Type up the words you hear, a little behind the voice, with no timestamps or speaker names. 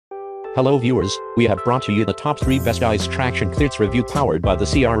Hello viewers, we have brought to you the top 3 best ice traction cleats review powered by the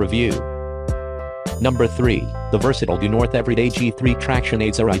CR Review. Number 3. The versatile Do North Everyday G3 traction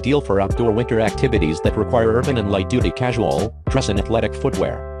aids are ideal for outdoor winter activities that require urban and light-duty casual, dress and athletic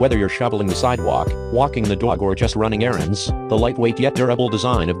footwear. Whether you're shoveling the sidewalk, walking the dog or just running errands, the lightweight yet durable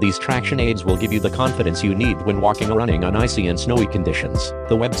design of these traction aids will give you the confidence you need when walking or running on icy and snowy conditions.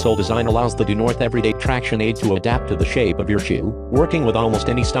 The web-sole design allows the Do North Everyday traction aid to adapt to the shape of your shoe, working with almost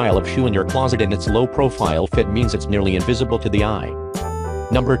any style of shoe in your closet, and its low-profile fit means it's nearly invisible to the eye.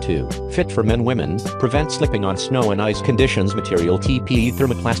 Number 2. Fit for men women, prevent slipping on snow and ice conditions. Material TPE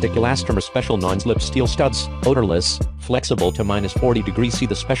thermoplastic elastomer special non-slip steel studs, odorless, flexible to -40 degrees C.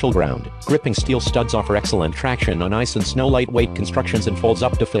 The special ground gripping steel studs offer excellent traction on ice and snow. Lightweight constructions and folds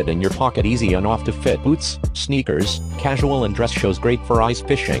up to fit in your pocket. Easy on off to fit boots, sneakers, casual and dress shows. Great for ice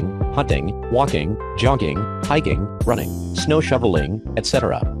fishing, hunting, walking, jogging, hiking, running, snow shoveling,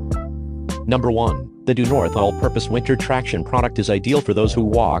 etc. Number 1. The Do North all-purpose winter traction product is ideal for those who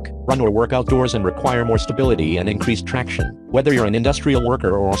walk, run or work outdoors and require more stability and increased traction. Whether you're an industrial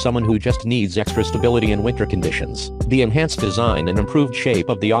worker or someone who just needs extra stability in winter conditions, the enhanced design and improved shape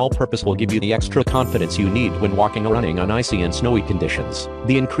of the all-purpose will give you the extra confidence you need when walking or running on icy and snowy conditions.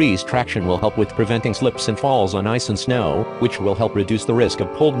 The increased traction will help with preventing slips and falls on ice and snow, which will help reduce the risk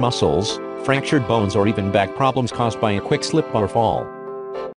of pulled muscles, fractured bones or even back problems caused by a quick slip or fall.